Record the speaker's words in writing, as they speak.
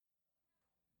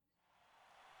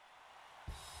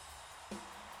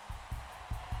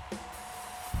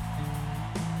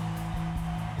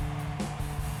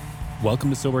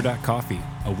Welcome to Sober.Coffee,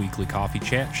 a weekly coffee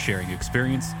chat sharing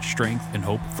experience, strength, and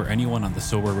hope for anyone on the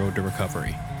sober road to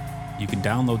recovery. You can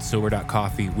download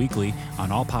Sober.Coffee weekly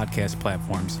on all podcast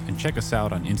platforms and check us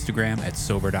out on Instagram at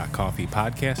Sober.Coffee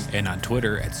Podcast and on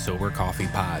Twitter at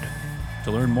SoberCoffeePod.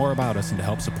 To learn more about us and to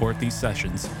help support these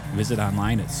sessions, visit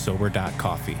online at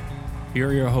Sober.Coffee. Here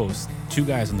are your hosts, two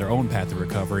guys on their own path to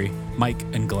recovery, Mike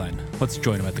and Glenn. Let's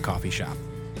join them at the coffee shop.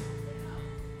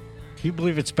 Can you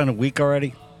believe it's been a week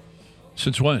already?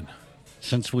 Since when?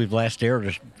 Since we've last aired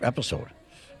an episode.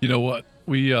 You know what?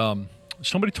 We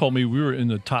somebody told me we were in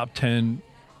the top 10%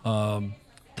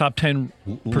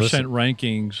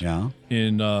 rankings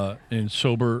in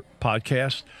sober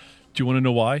podcasts. Do you want to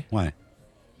know why? Why?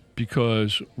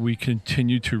 Because we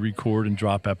continue to record and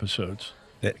drop episodes.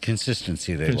 That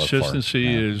consistency they look for.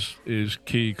 Consistency is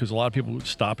key because a lot of people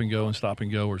stop and go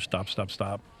or stop.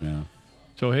 Yeah.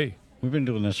 So hey, we've been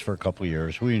doing this for a couple of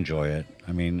years. We enjoy it.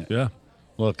 I mean, yeah.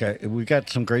 Look, we got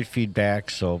some great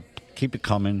feedback, so keep it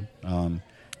coming.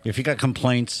 If you got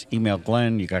complaints, email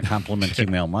Glenn. You got compliments,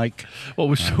 email Mike. Well,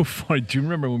 it was so funny. Do you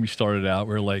remember when we started out?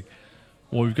 We were like,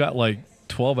 well, we've got like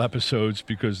 12 episodes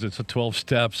because it's a 12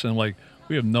 steps, and like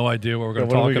we have no idea what we're going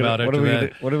to talk about after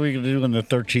that. What are we going to do in the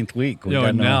 13th week?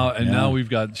 Now we've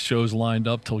got shows lined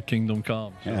up till Kingdom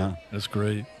Come. So yeah, that's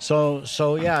great. So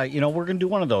yeah, we're going to do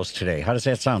one of those today. How does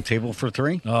that sound? Table for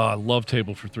three? Oh, I love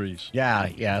table for threes.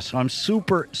 Yeah. So I'm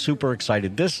super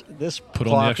excited. This put coffee,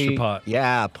 on the extra pot.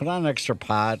 Yeah, put on an extra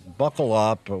pot. Buckle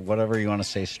up, or whatever you want to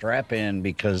say. Strap in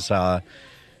because.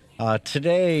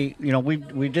 Today,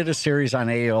 we did a series on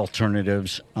AA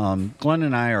alternatives. Glenn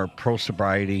and I are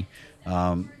ProSobriety.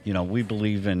 We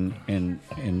believe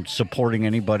in supporting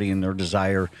anybody in their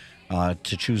desire to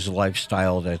choose a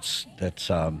lifestyle that's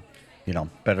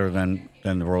better than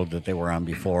the road that they were on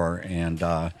before. And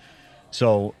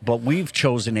but we've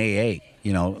chosen AA.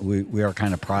 We are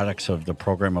kind of products of the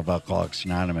program of Alcoholics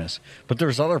Anonymous. But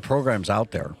there's other programs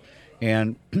out there.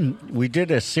 And we did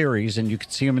a series, and you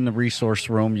can see them in the resource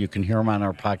room. You can hear them on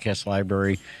our podcast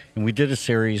library. And we did a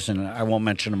series, and I won't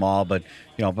mention them all, but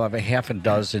about a half a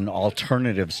dozen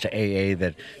alternatives to AA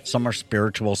that some are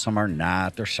spiritual, some are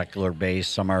not. They're secular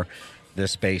based, some are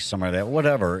this based, some are that,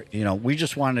 whatever. We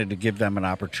just wanted to give them an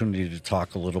opportunity to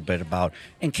talk a little bit about,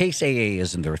 in case AA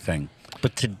isn't their thing.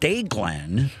 But today,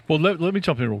 Glenn. Well, let me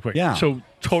jump in real quick. Yeah. So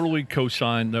totally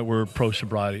co-sign that we're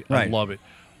pro-sobriety. Right. I love it.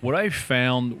 What I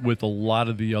found with a lot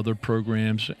of the other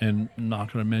programs, and I'm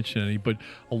not going to mention any, but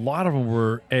a lot of them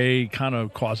were kind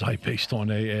of quasi-based on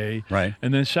AA. Right.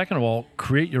 And then second of all,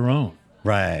 create your own.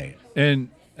 Right. And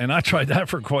I tried that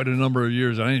for quite a number of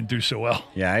years. I didn't do so well.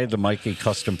 Yeah, I had the Mikey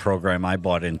custom program I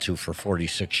bought into for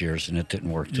 46 years, and it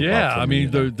didn't work too well Yeah, for me.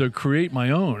 The create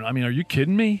my own. I mean, are you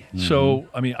kidding me? Mm-hmm. So,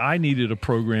 I needed a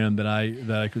program that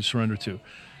I could surrender to.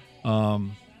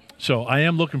 So I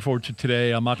am looking forward to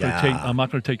today. I'm not going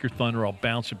to take your thunder. I'll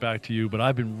bounce it back to you. But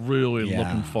I've been really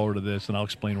looking forward to this, and I'll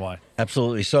explain why.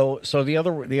 Absolutely. So the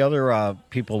other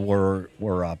people were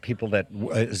people that,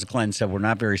 as Glenn said, were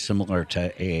not very similar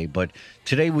to AA. But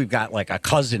today we've got like a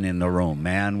cousin in the room,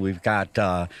 man. We've got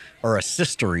or a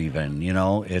sister even.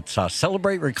 It's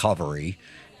Celebrate Recovery,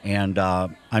 and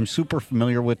I'm super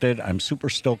familiar with it. I'm super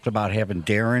stoked about having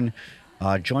Darren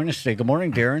join us today. Good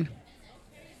morning, Darren.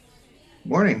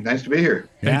 Morning. Nice to be here.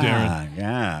 Hey, Darren.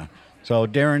 Yeah. So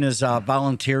Darren has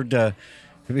volunteered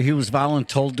he was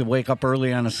voluntold to wake up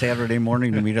early on a Saturday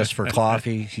morning to meet us for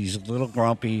coffee. He's a little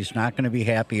grumpy. He's not going to be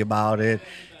happy about it.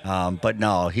 But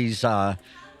no, he's,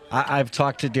 I've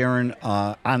talked to Darren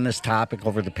on this topic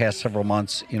over the past several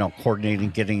months,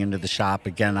 coordinating, getting into the shop.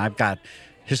 Again, I've got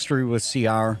history with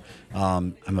CR.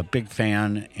 I'm a big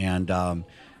fan, and,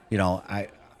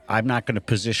 I'm not going to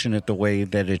position it the way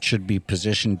that it should be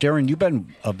positioned. Darren, you've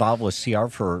been involved with CR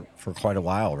for quite a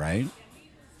while, right?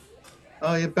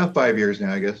 Oh, yeah, about 5 years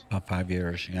now, I guess. About 5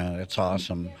 years. Yeah, that's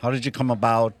awesome. How did you come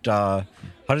about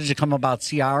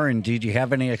CR, and did you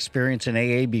have any experience in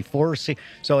AA before?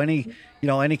 So any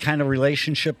kind of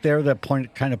relationship there that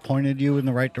pointed you in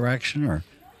the right direction, or?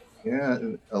 Yeah,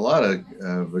 a lot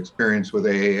of experience with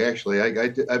AA. Actually,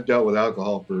 I've dealt with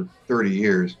alcohol for 30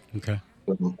 years. Okay.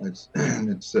 So it's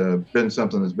been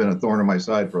something that's been a thorn in my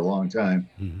side for a long time.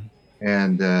 Mm-hmm.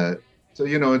 And so,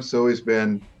 it's always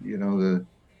been, the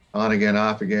on again,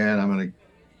 off again. I'm going to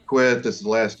quit. This is the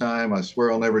last time. I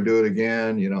swear I'll never do it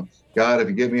again. God, if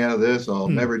you get me out of this, I'll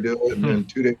never do it. And then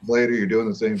 2 days later, you're doing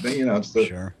the same thing. It's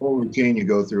the whole routine you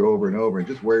go through over and over. It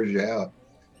just wears you out.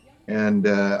 And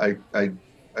I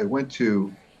went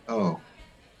to,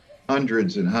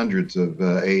 hundreds and hundreds of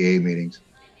AA meetings.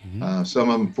 Mm-hmm. Some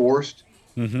of them forced.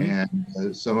 Mm-hmm.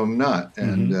 And some of them not.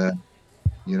 And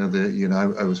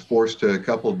I was forced to a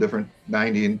couple of different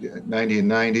 90 and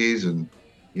 90s and,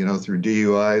 through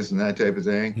DUIs and that type of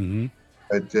thing. Mm-hmm.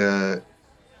 But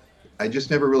I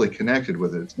just never really connected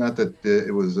with it. It's not that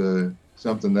it was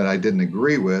something that I didn't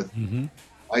agree with. Mm-hmm.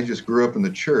 I just grew up in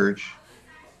the church,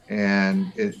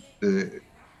 and the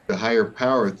higher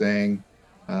power thing,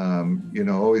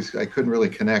 always I couldn't really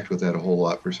connect with that a whole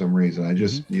lot for some reason. I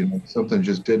just, something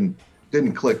just didn't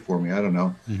click for me. I don't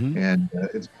know. Mm-hmm. And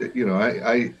it's,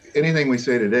 I anything we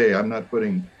say today, I'm not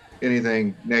putting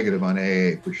anything negative on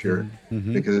AA for sure,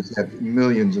 Mm-hmm. because it's had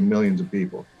millions and millions of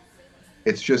people.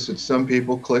 It's just that some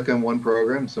people click on one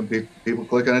program, some people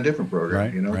click on a different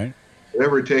program. Right, right.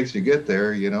 Whatever it takes to get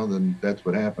there, then that's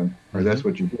what happened, or that's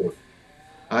what you do.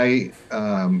 I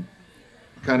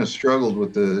kind of struggled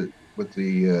with the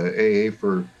AA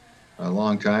for a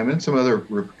long time, and some other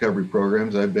recovery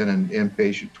programs. I've been an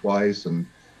inpatient twice, and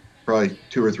probably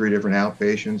 2 or 3 different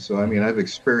outpatients. So I mean, I've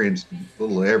experienced a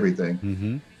little of everything.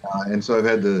 Mm-hmm. And so I've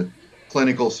had the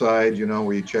clinical side,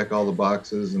 where you check all the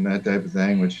boxes and that type of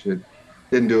thing, which it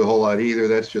didn't do a whole lot either.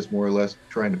 That's just more or less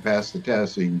trying to pass the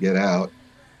test so you can get out.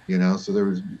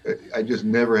 So I just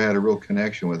never had a real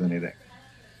connection with anything.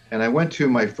 And I went to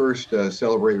my first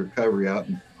Celebrate Recovery out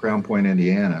in Crown Point,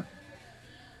 Indiana.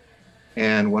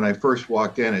 And when I first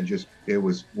walked in, it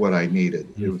was what I needed.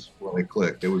 It was what I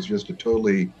clicked. It was just a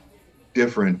totally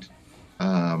different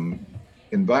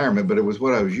environment, but it was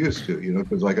what I was used to,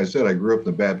 because like I said, I grew up in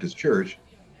the Baptist church.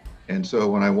 And so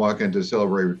when I walk into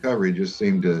Celebrate Recovery, it just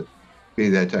seemed to be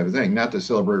that type of thing. Not that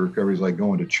Celebrate Recovery is like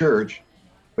going to church,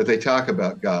 but they talk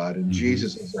about God and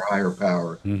Jesus is their higher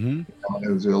power. Mm-hmm. It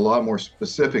was a lot more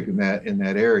specific in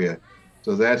that area.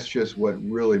 So that's just what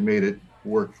really made it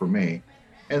work for me.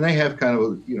 And they have kind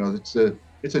of it's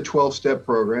a 12-step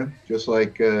program, just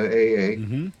like AA.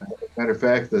 Mm-hmm. Matter of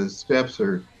fact, the steps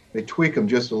they tweak them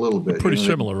just a little bit. Pretty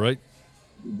similar, right?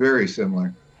 Very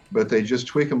similar, but they just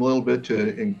tweak them a little bit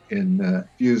to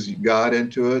infuse God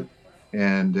into it,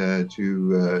 and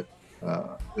to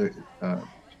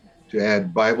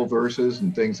add Bible verses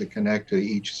and things that connect to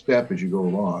each step as you go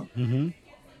along. Mm-hmm.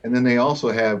 And then they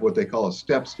also have what they call a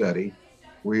step study,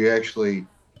 where you actually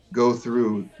go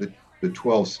through the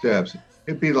 12 steps.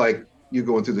 It'd be like you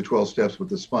going through the 12 steps with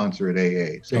the sponsor at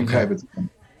AA, same type of thing.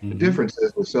 Mm-hmm. The difference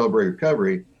is with Celebrate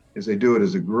Recovery is they do it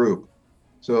as a group.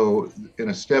 So in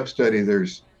a step study,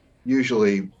 there's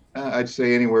usually, I'd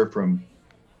say anywhere from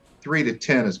 3 to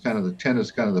 10 is kind of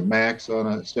the max on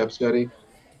a step study.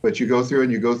 But you go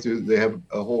through, they have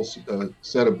a whole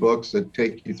set of books that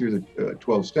take you through the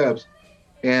 12 steps,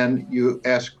 and you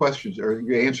ask questions or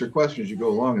you answer questions you go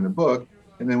along in the book.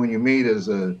 And then when you meet as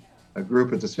a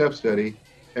group at the step study,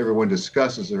 everyone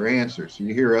discusses their answers. So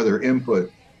you hear other input,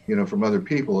 from other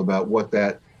people about what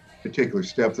that particular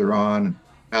step they're on,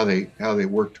 and how they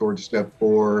work towards step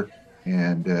 4,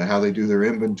 and how they do their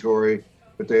inventory.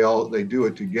 But they do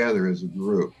it together as a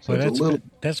group. So well,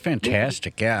 that's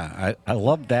fantastic. Yeah, I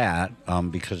love that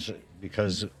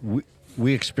because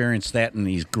we experience that in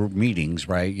these group meetings,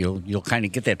 right? You'll kind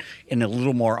of get that in a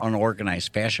little more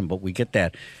unorganized fashion, but we get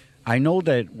that. I know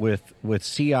that with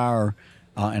CR,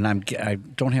 and I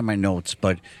don't have my notes,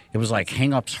 but it was like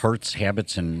hang-ups, hurts,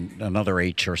 habits, and another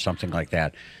H or something like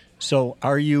that. So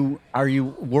are you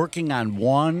working on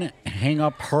one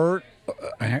hang-up, hurt,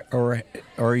 or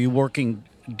are you working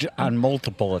on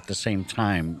multiple at the same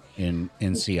time in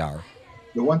CR?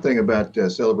 The one thing about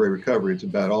Celebrate Recovery, it's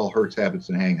about all hurts, habits,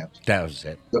 and hang-ups. That was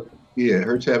it. So, yeah,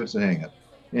 hurts, habits, and hang-ups.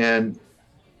 And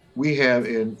we have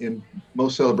in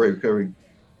most Celebrate Recovery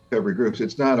groups,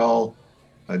 it's not all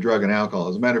drug and alcohol.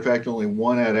 As a matter of fact, only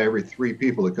 1 out of every 3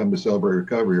 people that come to Celebrate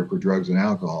Recovery are for drugs and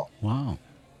alcohol. Wow.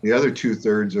 The other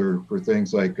 2/3 are for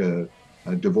things like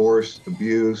divorce,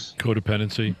 abuse,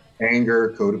 codependency.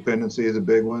 Anger, codependency is a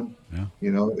big one. Yeah.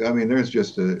 There's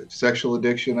just a sexual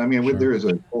addiction. Sure. There is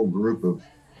a whole group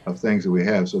of things that we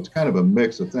have. So it's kind of a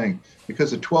mix of things,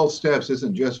 because the 12 steps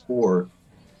isn't just for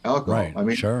alcohol.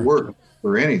 Right. Sure. It works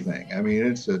for anything.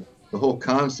 It's the whole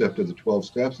concept of the 12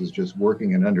 steps is just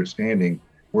working and understanding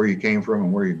where you came from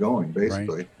and where you're going,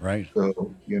 basically. Right.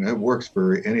 So, it works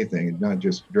for anything. It's not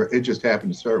just, it just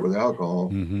happened to start with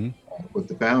alcohol with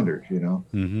the founders,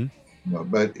 Mm-hmm.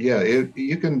 But yeah,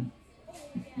 you can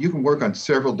work on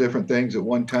several different things at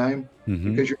one time,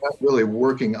 because you're not really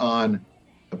working on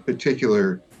a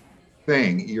particular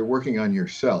thing. You're working on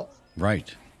yourself.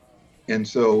 Right. And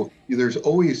so there's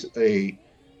always in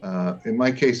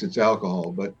my case, it's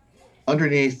alcohol, but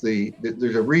underneath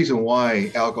there's a reason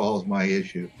why alcohol is my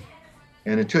issue.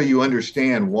 And until you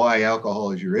understand why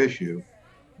alcohol is your issue,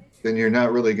 then you're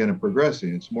not really going to progress.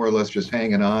 It's more or less just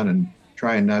hanging on and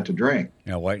trying not to drink.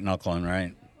 Yeah, white knuckling,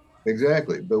 right?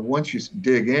 Exactly. But once you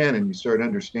dig in and you start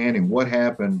understanding what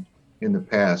happened in the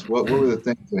past, what were the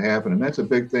things that happened, and that's a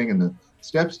big thing in the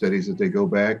step studies that they go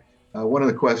back. One of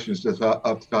the questions just off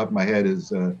the top of my head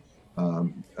is,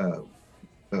 um, uh,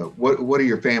 what are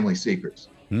your family secrets?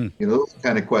 Mm. You know, those are the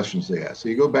kind of questions they ask. So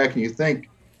you go back and you think,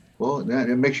 well,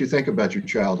 it makes you think about your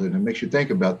childhood. It makes you think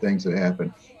about things that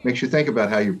happened. It makes you think about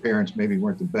how your parents maybe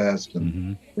weren't the best,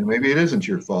 and maybe it isn't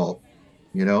your fault.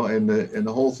 You know, and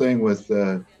the whole thing with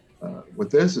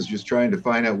this is just trying to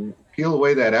find out, peel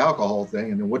away that alcohol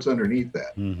thing, and then what's underneath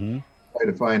that. Mm-hmm. Try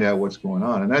to find out what's going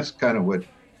on, and that's kind of what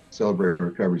Celebrate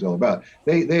Recovery is all about.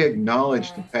 They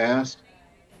acknowledge the past,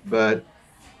 but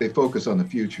they focus on the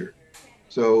future.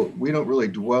 So we don't really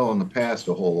dwell on the past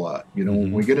a whole lot. You know,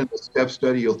 when we get into step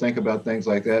study, you'll think about things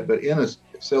like that. But in a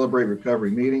Celebrate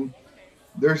Recovery meeting,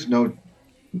 there's no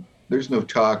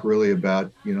talk really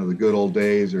about, you know, the good old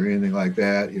days or anything like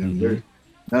that. You know, there's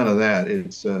none of that.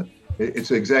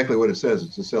 It's exactly what it says.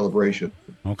 It's a celebration.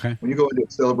 Okay. When you go into a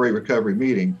Celebrate Recovery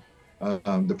meeting,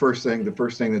 the first thing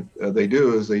that they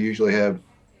do is they usually have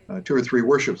 2 or 3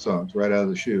 worship songs right out of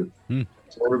the chute.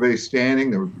 So everybody's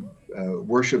standing. There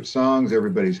worship songs.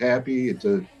 Everybody's happy. It's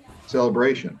a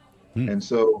celebration. And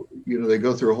so, you know, they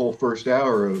go through a whole first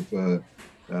hour of the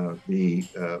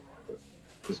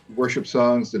worship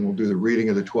songs. Then we'll do the reading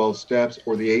of the 12 steps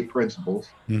or the 8 principles.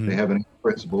 They have 8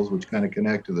 principles which kind of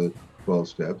connect to the 12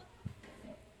 steps.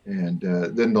 And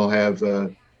then they'll have,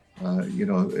 you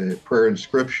know, prayer and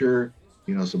scripture,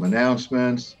 you know, some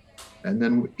announcements. And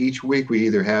then each week we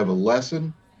either have a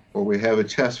lesson or we have a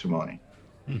testimony.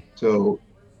 So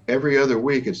every other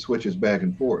week it switches back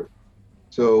and forth.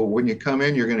 So when you come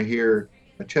in, you're going to hear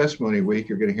a testimony week.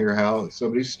 You're going to hear how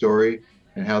somebody's story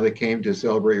and how they came to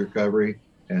Celebrate Recovery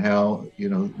and how, you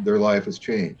know, their life has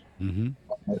changed.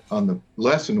 On the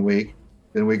lesson week,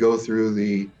 then we go through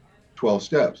the 12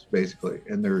 steps basically,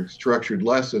 and they're structured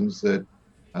lessons that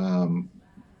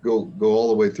go all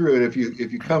the way through it. If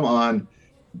you come on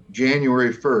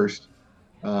January 1st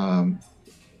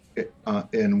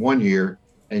in one year,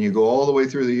 and you go all the way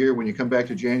through the year, when you come back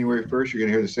to January 1st, you're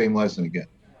going to hear the same lesson again.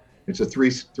 It's a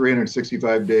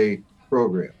 365-day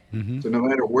program. So no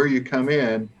matter where you come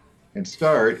in and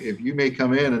start, if you may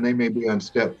come in and they may be on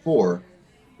step 4,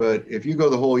 but if you go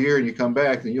the whole year and you come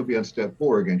back, then you'll be on step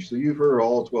 4 again. So you've heard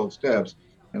all 12 steps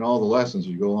and all the lessons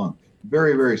as you go along.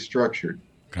 Very, very structured.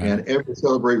 Okay. And every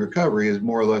Celebrate Recovery is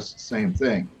more or less the same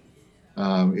thing.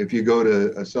 If you go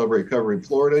to a Celebrate Recovery in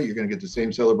Florida, you're going to get the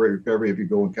same Celebrate Recovery if you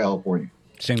go in California.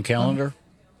 Same calendar?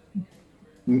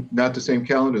 Not the same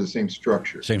calendar, the same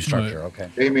structure. Same structure, okay.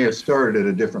 They may have started at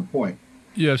a different point.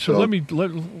 Yeah, so let me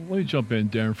jump in,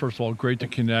 Darren. First of all, great to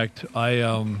connect.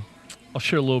 I'll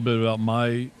share a little bit about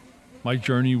my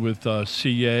journey with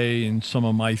CA and some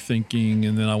of my thinking,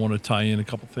 and then I want to tie in a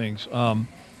couple things.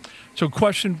 So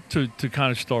question to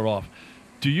kind of start off.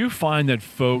 Do you find that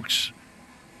folks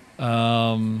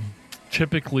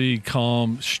typically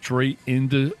come straight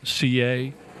into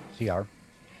CA?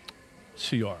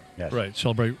 CR, yes. Right.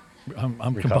 Celebrate.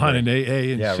 I'm combining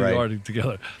AA and CR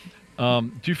together.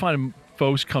 Do you find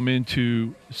folks come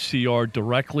into CR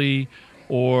directly,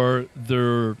 or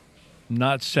they're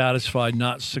not satisfied,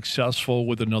 not successful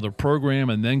with another program,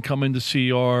 and then come into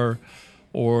CR?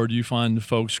 Or do you find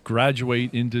folks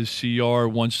graduate into CR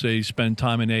once they spend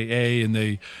time in AA and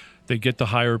they get the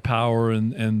higher power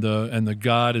and the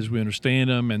God as we understand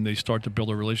them, and they start to build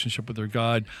a relationship with their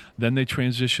God, then they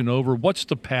transition over? What's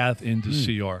the path into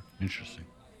CR? Interesting.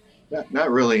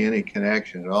 Not really any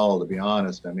connection at all, to be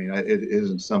honest. I mean, it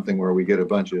isn't something where we get a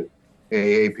bunch of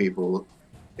AA people.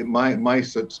 My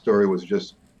story was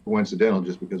just coincidental,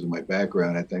 just because of my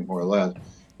background, I think, more or less.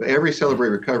 But every Celebrate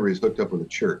Recovery is hooked up with a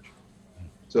church.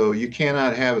 So you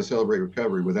cannot have a Celebrate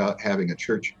Recovery without having a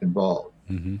church involved.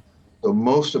 So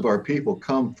most of our people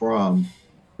come from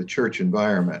the church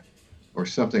environment or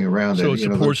something around that. So it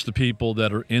supports the people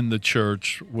that are in the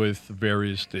church with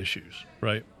various issues,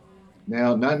 right?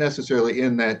 Now, not necessarily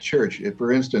in that church. If,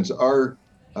 for instance, our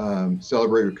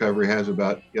Celebrate Recovery has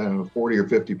about 40 or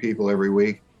 50 people every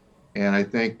week, and I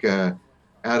think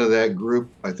out of that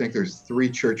group, I think there's 3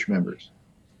 church members.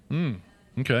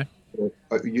 Okay.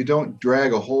 You don't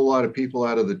drag a whole lot of people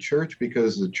out of the church,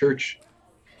 because the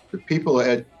people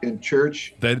in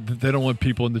church, they don't want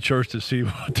people in the church to see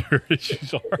what their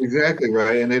issues are. Exactly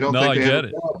right, and they don't think they have a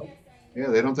problem. Yeah,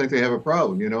 they don't think they have a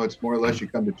problem. You know, it's more or less you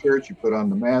come to church, you put on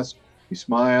the mask, you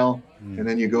smile, and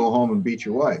then you go home and beat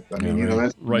your wife. I mean,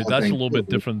 that's right. That's a little bit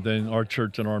different than our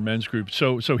church and our men's group.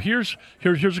 So here's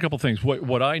a couple things.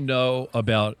 What I know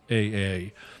about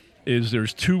AA is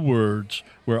there's 2 words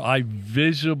where I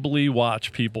visibly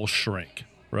watch people shrink,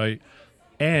 right?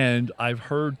 And I've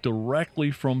heard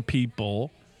directly from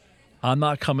people, I'm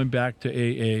not coming back to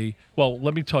AA. Well,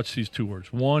 let me touch these two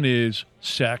words. One is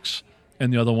sex,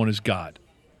 and the other one is God,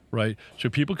 right? So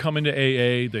people come into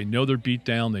AA, they know they're beat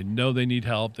down, they know they need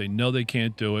help, they know they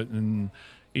can't do it, and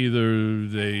either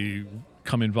they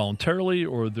come in voluntarily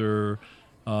or they're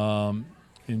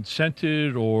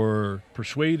incented or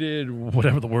persuaded,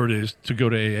 whatever the word is, to go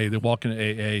to AA. They walk into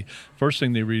AA. First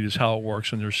thing they read is how it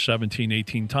works, and there's 17,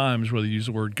 18 times where they use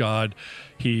the word God,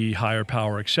 He, higher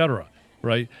power, etc.,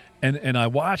 right? And I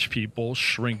watch people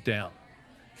shrink down,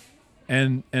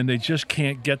 and they just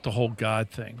can't get the whole God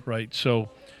thing, right? So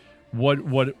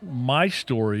what my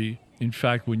story, in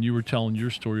fact, when you were telling your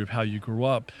story of how you grew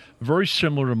up, very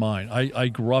similar to mine. I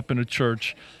grew up in a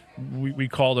church. We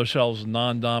called ourselves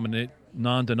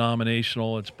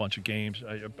non-denominational. It's a bunch of games.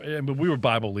 But we were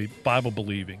Bible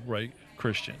believing, right,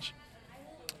 Christians.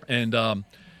 And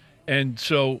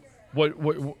so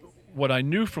what I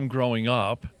knew from growing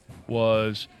up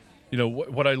was,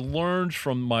 what I learned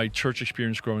from my church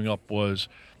experience growing up was,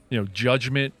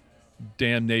 judgment,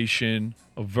 damnation,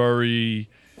 a very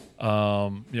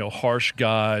harsh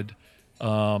God.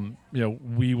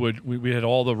 We had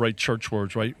all the right church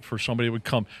words, right? For somebody who would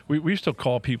come. We used to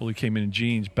call people who came in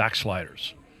jeans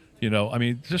backsliders.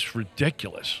 Just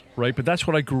ridiculous, right? But that's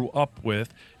what I grew up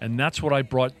with, and that's what I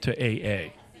brought to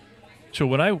AA. So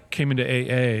when I came into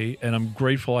AA, and I'm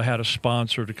grateful I had a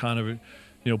sponsor to kind of,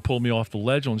 pull me off the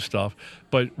ledge on stuff.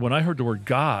 But when I heard the word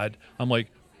God, I'm like,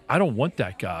 I don't want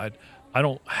that God. I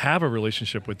don't have a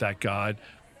relationship with that God.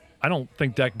 I don't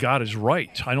think that God is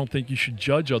right. I don't think you should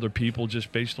judge other people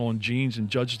just based on genes and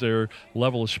judge their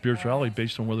level of spirituality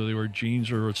based on whether they wear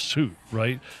jeans or a suit,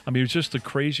 right? I mean, it was just the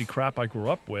crazy crap I grew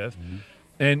up with.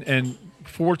 Mm-hmm. And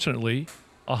fortunately,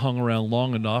 I hung around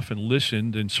long enough and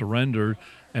listened and surrendered.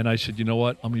 And I said, you know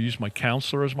what? I'm going to use my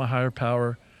counselor as my higher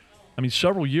power. I mean,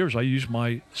 several years I used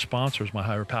my sponsor as my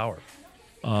higher power.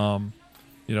 And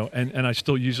I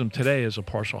still use them today as a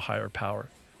partial higher power.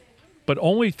 But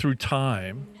only through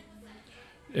time,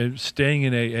 staying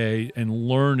in AA and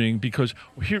learning, because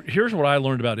here's what I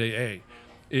learned about AA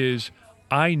is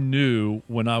I knew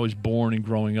when I was born and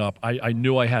growing up, I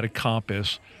knew I had a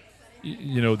compass,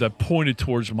 that pointed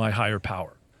towards my higher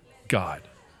power, God,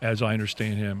 as I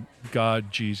understand him,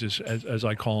 God, Jesus, as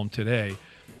I call him today.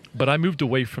 But I moved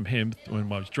away from him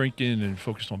when I was drinking and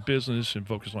focused on business and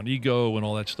focused on ego and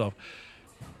all that stuff.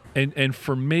 And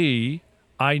for me,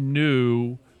 I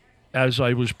knew as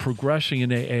I was progressing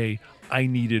in AA, I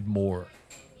needed more.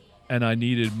 And I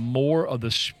needed more of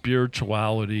the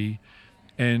spirituality.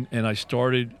 And I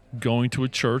started going to a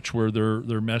church where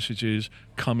their message is,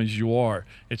 come as you are.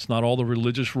 It's not all the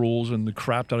religious rules and the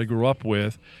crap that I grew up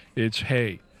with. It's,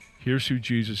 hey, here's who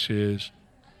Jesus is.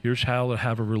 Here's how to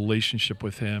have a relationship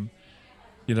with him.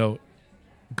 Glenn,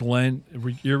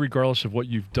 irregardless of what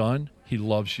you've done, he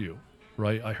loves you,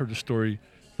 right? I heard the story,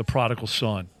 the prodigal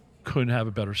son. Couldn't have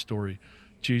a better story.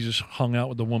 Jesus hung out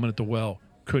with the woman at the well.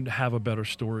 Couldn't have a better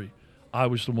story. I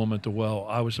was the woman at the well.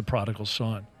 I was the prodigal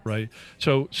son, right?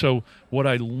 So what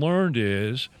I learned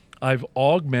is I've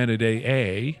augmented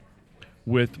AA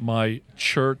with my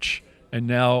church, and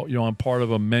now, I'm part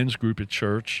of a men's group at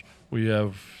church. We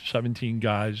have 17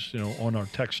 guys, on our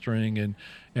text string,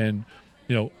 and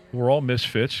we're all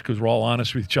misfits because we're all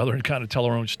honest with each other and kind of tell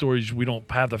our own stories. We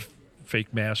don't have the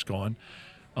fake mask on,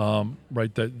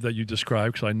 right, that you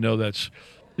described, because I know that's,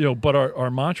 but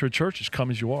our mantra at church is come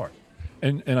as you are.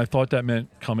 And I thought that meant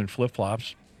come in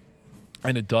flip-flops,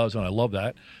 and it does, and I love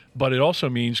that. But it also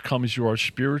means come as you are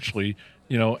spiritually,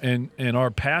 and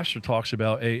our pastor talks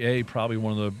about AA probably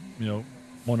on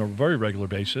a very regular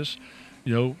basis,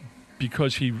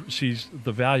 because he sees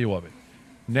the value of it.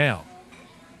 Now,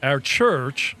 our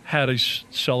church had a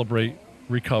Celebrate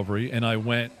Recovery, and I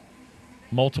went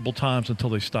multiple times until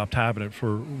they stopped having it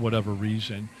for whatever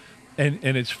reason. And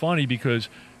it's funny because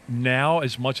now,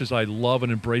 as much as I love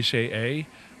and embrace AA,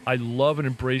 I love and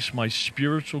embrace my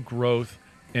spiritual growth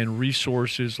and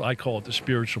resources. I call it the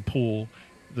spiritual pool,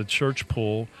 the church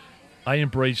pool. I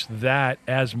embrace that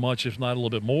as much, if not a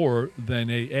little bit more, than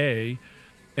AA.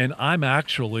 And I'm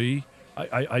actually,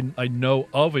 I know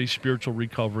of a spiritual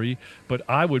recovery, but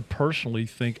I would personally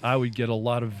think I would get a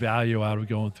lot of value out of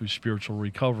going through spiritual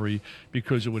recovery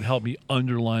because it would help me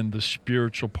underline the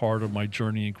spiritual part of my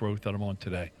journey and growth that I'm on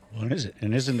today. Well, is it?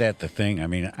 And isn't that the thing? I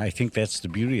mean, I think that's the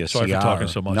beauty of CR. Sorry for talking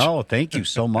so much. No, thank you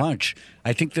so much.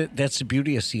 I think that's the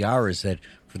beauty of CR is that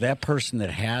for that person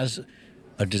that has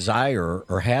a desire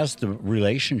or has the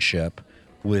relationship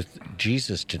with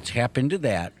Jesus to tap into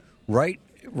that right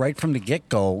from the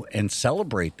get-go and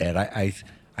celebrate that.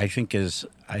 I think is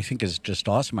just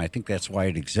awesome. I think that's why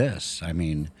it exists. I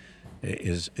mean,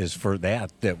 is for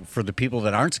that for the people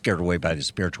that aren't scared away by the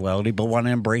spirituality but want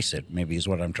to embrace it. Maybe is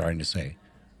what I'm trying to say.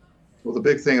 Well, the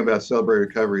big thing about Celebrate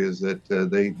Recovery is that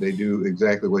they do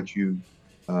exactly what you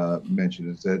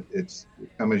mentioned. Is that it's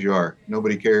come as you are.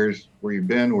 Nobody cares where you've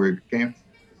been, where you came.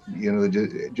 You know,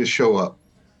 just show up.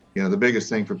 You know, the biggest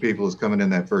thing for people is coming in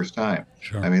that first time.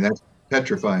 Sure. I mean, that's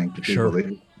petrifying to people.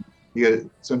 Sure.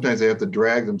 Sometimes they have to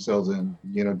drag themselves in,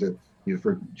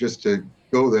 for just to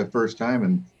go that first time,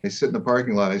 and they sit in the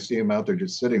parking lot. I see them out there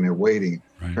just sitting there waiting,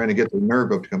 Right. trying to get their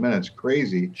nerve up to come in. It's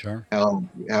crazy Sure. how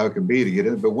it can be to get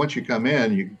in. But once you come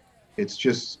in, it's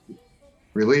just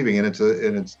relieving, and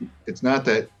it's not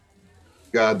that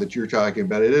God that you're talking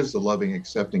about. It is the loving,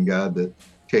 accepting God that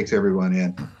takes everyone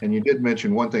in. And you did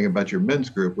mention one thing about your men's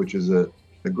group, which is a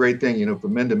great thing, for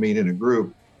men to meet in a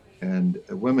group and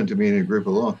women to meet in a group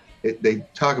alone. They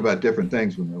talk about different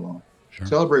things when they're alone. Sure.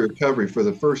 Celebrate Recovery, for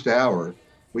the first hour,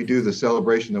 we do the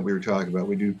celebration that we were talking about.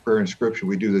 We do prayer and scripture.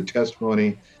 We do the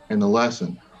testimony and the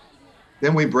lesson.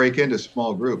 Then we break into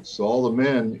small groups. So all the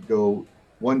men go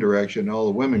one direction, all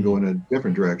the women go in a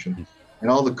different direction. And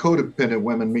all the codependent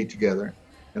women meet together.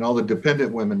 And all the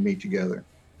dependent women meet together.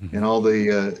 And all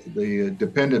the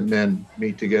dependent men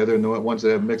meet together, and the ones that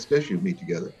have mixed issues meet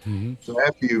together. Mm-hmm. So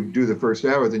after you do the first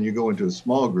hour, then you go into a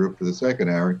small group for the second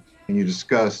hour, and you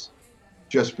discuss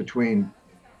just between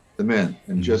the men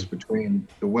and just between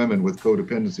the women with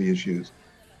codependency issues,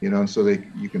 and so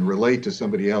you can relate to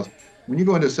somebody else. When you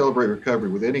go into Celebrate Recovery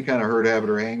with any kind of hurt,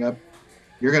 habit, or hang up,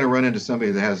 you're going to run into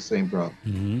somebody that has the same problem.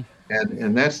 Mm-hmm.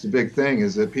 And that's the big thing,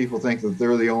 is that people think that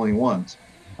they're the only ones.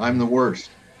 I'm the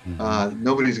worst.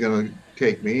 Nobody's going to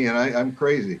take me, and I'm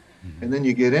crazy. And then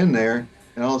you get in there,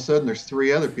 and all of a sudden there's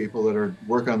 3 other people that are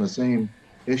working on the same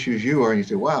issues you are, and you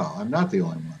say, wow, I'm not the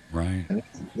only one. Right. And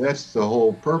that's the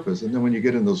whole purpose. And then when you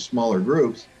get in those smaller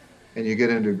groups, and you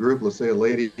get into a group, let's say a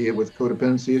lady with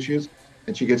codependency issues,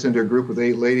 and she gets into a group with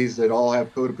 8 ladies that all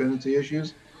have codependency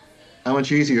issues, how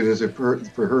much easier is it for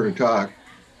her to talk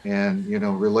and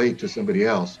relate to somebody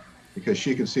else, because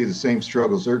she can see the same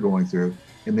struggles they're going through.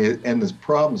 And the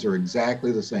problems are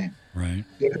exactly the same. Right.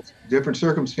 Different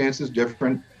circumstances,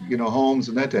 different homes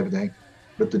and that type of thing,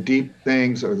 but the deep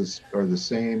things are the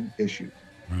same issue.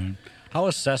 Right. How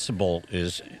accessible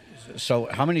so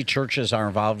how many churches are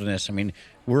involved in this? I mean,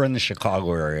 we're in the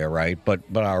Chicago area, right? But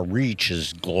our reach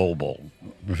is global.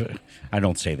 I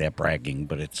don't say that bragging,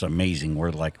 but it's amazing.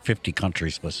 We're like 50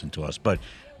 countries listen to us. But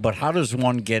how does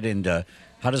one get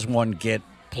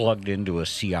plugged into a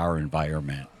CR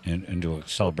environment, into a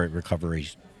Celebrate Recovery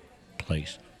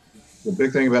place? The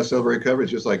big thing about Celebrate Recovery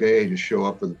is just like AA, just show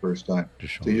up for the first time.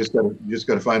 So you just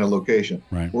got to find a location.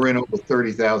 Right. We're in over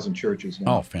 30,000 churches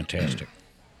now. Oh, fantastic!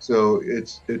 So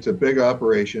it's a big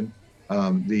operation.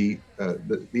 The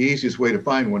easiest way to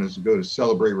find one is to go to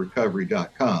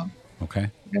celebraterecovery.com.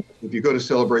 Okay. And if you go to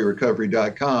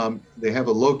celebraterecovery.com, they have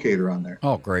a locator on there.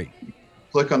 Oh, great!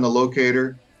 Click on the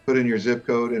locator, put in your zip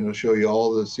code, and it'll show you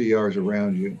all the CRs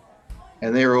around you.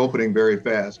 And they are opening very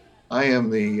fast. I am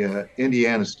the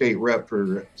Indiana state rep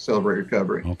for Celebrate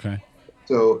Recovery. Okay.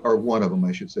 So, or one of them,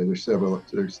 I should say. There's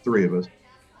 3 of us.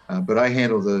 But I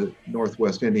handle the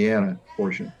Northwest Indiana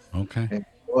portion. Okay. And,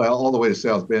 well, all the way to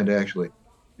South Bend, actually.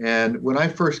 And when I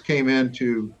first came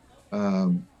into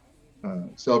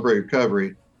Celebrate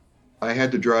Recovery, I had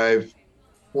to drive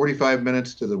 45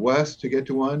 minutes to the west to get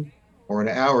to one, or an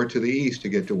hour to the east to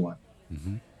get to one.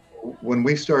 Mm-hmm. When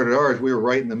we started ours, we were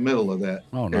right in the middle of that.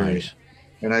 Oh, area. nice.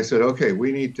 And I said, okay,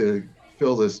 we need to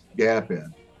fill this gap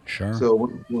in. Sure. So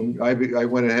when I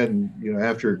went ahead and,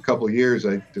 after a couple of years,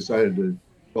 I decided to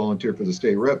volunteer for the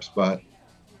state rep spot.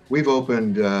 We've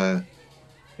opened,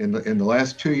 in the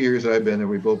last 2 years that I've been there,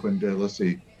 we've opened,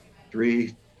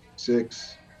 3,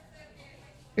 6,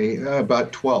 8,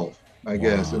 about 12, I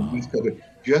guess. Wow. And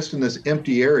just in this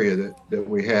empty area that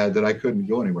we had, that I couldn't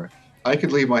go anywhere. I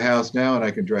could leave my house now and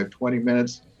I could drive 20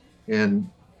 minutes in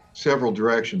several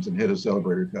directions and hit a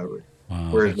Celebrate Recovery. Wow,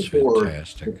 Whereas that's before,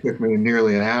 fantastic. it took me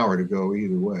nearly an hour to go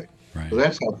either way. Right. So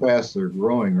that's how fast they're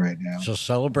growing right now. So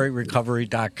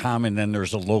celebraterecovery.com, and then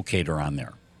there's a locator on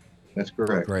there. That's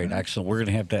correct. Great, excellent. We're going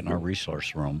to have that in our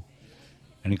resource room.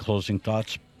 Any closing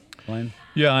thoughts, Glenn?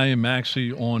 Yeah, I am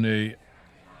actually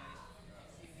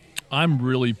I'm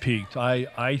really peaked.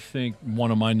 I think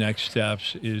one of my next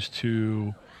steps is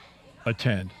to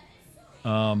attend.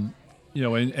 And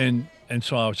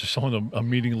so I was just on a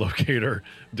meeting locator,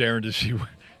 daring to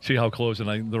see how close,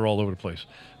 and they're all over the place.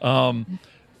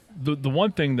 The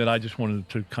one thing that I just wanted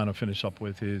to kind of finish up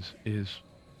with is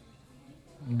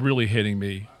really hitting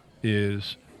me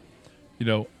is,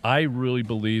 I really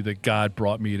believe that God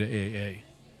brought me to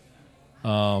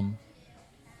AA.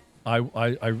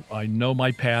 I know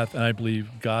my path, and I believe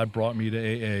God brought me to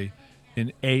AA.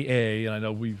 In AA, and I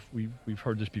know we've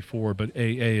heard this before, but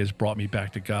AA has brought me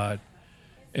back to God,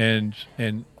 and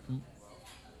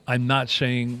I'm not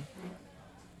saying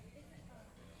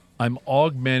I'm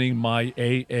augmenting my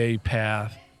AA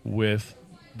path with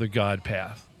the God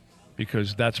path,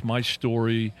 because that's my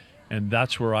story, and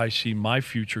that's where I see my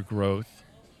future growth.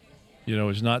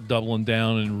 Is not doubling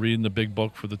down and reading the big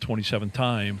book for the 27th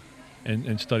time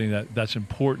and studying that. That's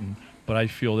important, but I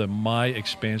feel that my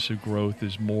expansive growth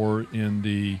is more in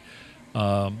the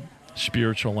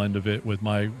spiritual end of it, with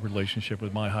my relationship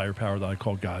with my higher power that I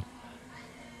call God.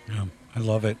 Yeah, I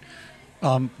love it.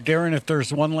 Darren, if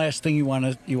there's one last thing you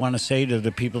want to say to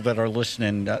the people that are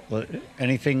listening,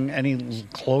 any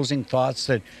closing thoughts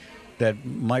that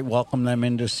might welcome them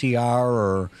into CR,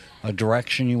 or a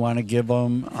direction you want to give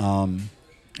them,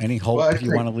 any hope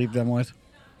you want to leave them with?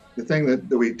 The thing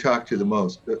that we talked to the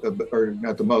most, or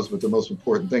not the most, but the most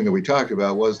important thing that we talked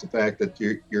about was the fact that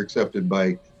you're accepted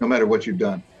by no matter what you've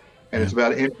done. And it's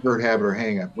about introvert, habit, or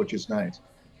hang up, which is nice.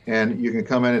 And you can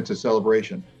come in, it's a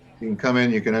celebration. You can come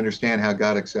in, you can understand how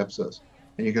God accepts us.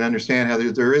 And you can understand how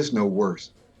there is no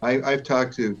worse. I've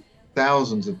talked to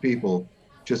thousands of people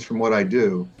just from what I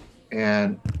do.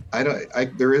 And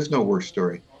there is no worse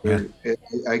story. You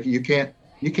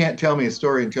can't tell me a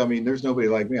story and tell me there's nobody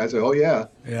like me. I say, oh yeah.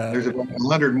 There's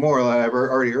 100 more. I've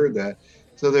already heard that.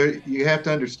 So you have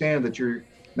to understand that you're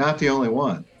not the only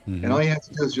one. Mm-hmm. And all you have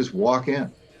to do is just walk in.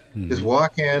 Mm-hmm. Just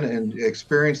walk in and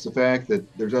experience the fact that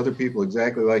there's other people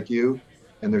exactly like you,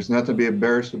 and there's nothing to be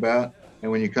embarrassed about.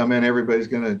 And when you come in, everybody's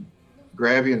going to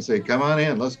grab you and say, "Come on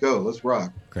in, let's go, let's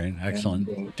rock." Great, excellent.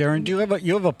 And, Darren, do you have a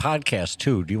podcast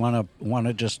too? Do you want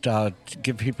to just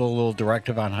give people a little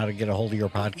directive on how to get a hold of your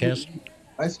podcast?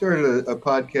 I started a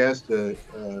podcast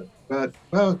about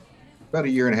a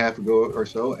year and a half ago or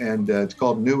so, and it's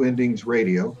called New Endings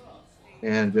Radio.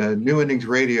 And New Endings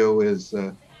Radio is,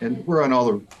 and we're on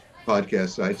all the podcast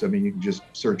sites. I mean, you can just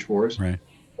search for us. Right.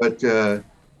 But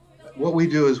what we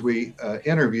do is we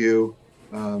interview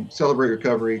Celebrate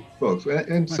Recovery folks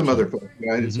and some other folks.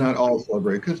 Right? Mm-hmm. It's not all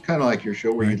Celebrate, because it's kind of like your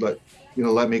show where you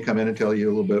let me come in and tell you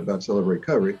a little bit about Celebrate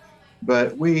Recovery.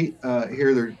 But we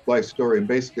hear their life story, and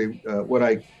basically what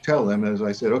I tell them is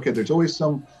I said, okay, there's always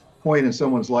some point in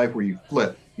someone's life where you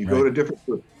flip. You go to different.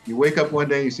 You wake up one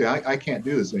day and you say, I can't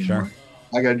do this anymore. Sure.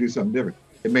 I got to do something different.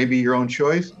 It may be your own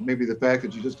choice. It may be the fact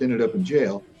that you just ended up in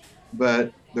jail,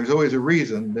 but there's always a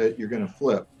reason that you're going to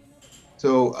flip.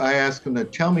 So I ask them to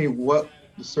tell me what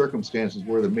the circumstances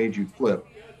were that made you flip,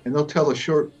 and they'll tell a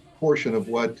short portion of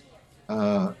what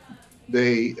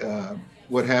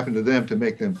what happened to them to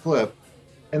make them flip.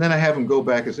 And then I have them go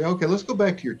back and say, okay, let's go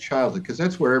back to your childhood, because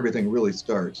that's where everything really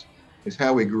starts, is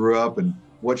how we grew up and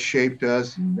what shaped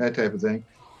us and that type of thing.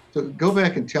 So go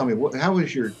back and tell me, how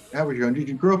was your did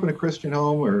you grow up in a Christian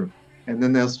home, and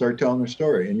then they'll start telling their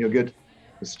story, and you'll get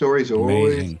the stories are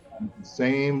always the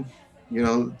same.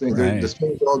 The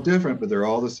stories are all different, but they're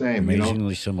all the same.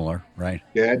 Amazingly similar, right?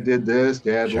 Dad did this,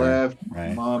 Dad left,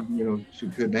 right. Mom, she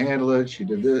couldn't handle it, she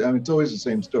did this. I mean, it's always the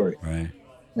same story. Right.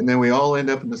 And then we all end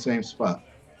up in the same spot.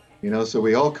 So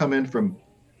we all come in from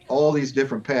all these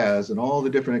different paths and all the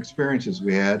different experiences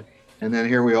we had, and then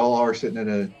here we all are sitting at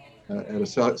a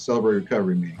Celebrate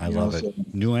Recovery meeting. I love it. So,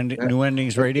 New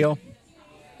Endings Radio?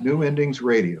 New Endings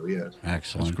Radio, yes.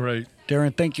 Excellent. That's great.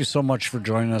 Darren, thank you so much for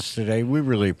joining us today. We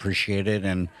really appreciate it,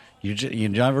 and you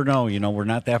never know. We're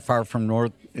not that far from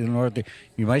north. You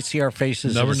might see our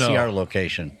faces and see our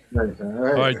location. Right. All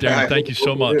right, Darren, thank you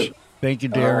so much. Thank you,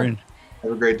 Darren.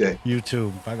 Have a great day. You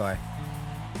too. Bye-bye.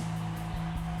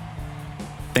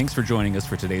 Thanks for joining us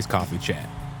for today's Coffee Chat.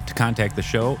 To contact the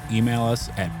show, email us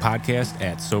at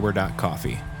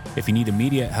podcast@sober.coffee. If you need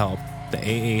immediate help, the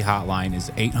AA hotline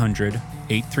is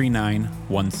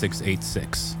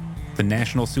 800-839-1686. The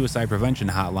National Suicide Prevention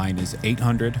Hotline is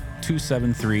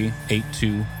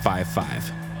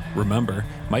 800-273-8255. Remember,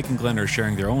 Mike and Glenn are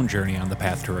sharing their own journey on the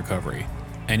path to recovery.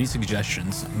 Any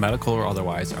suggestions, medical or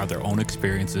otherwise, are their own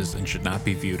experiences and should not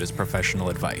be viewed as professional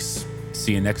advice.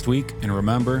 See you next week, and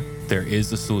remember, there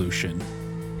is a solution.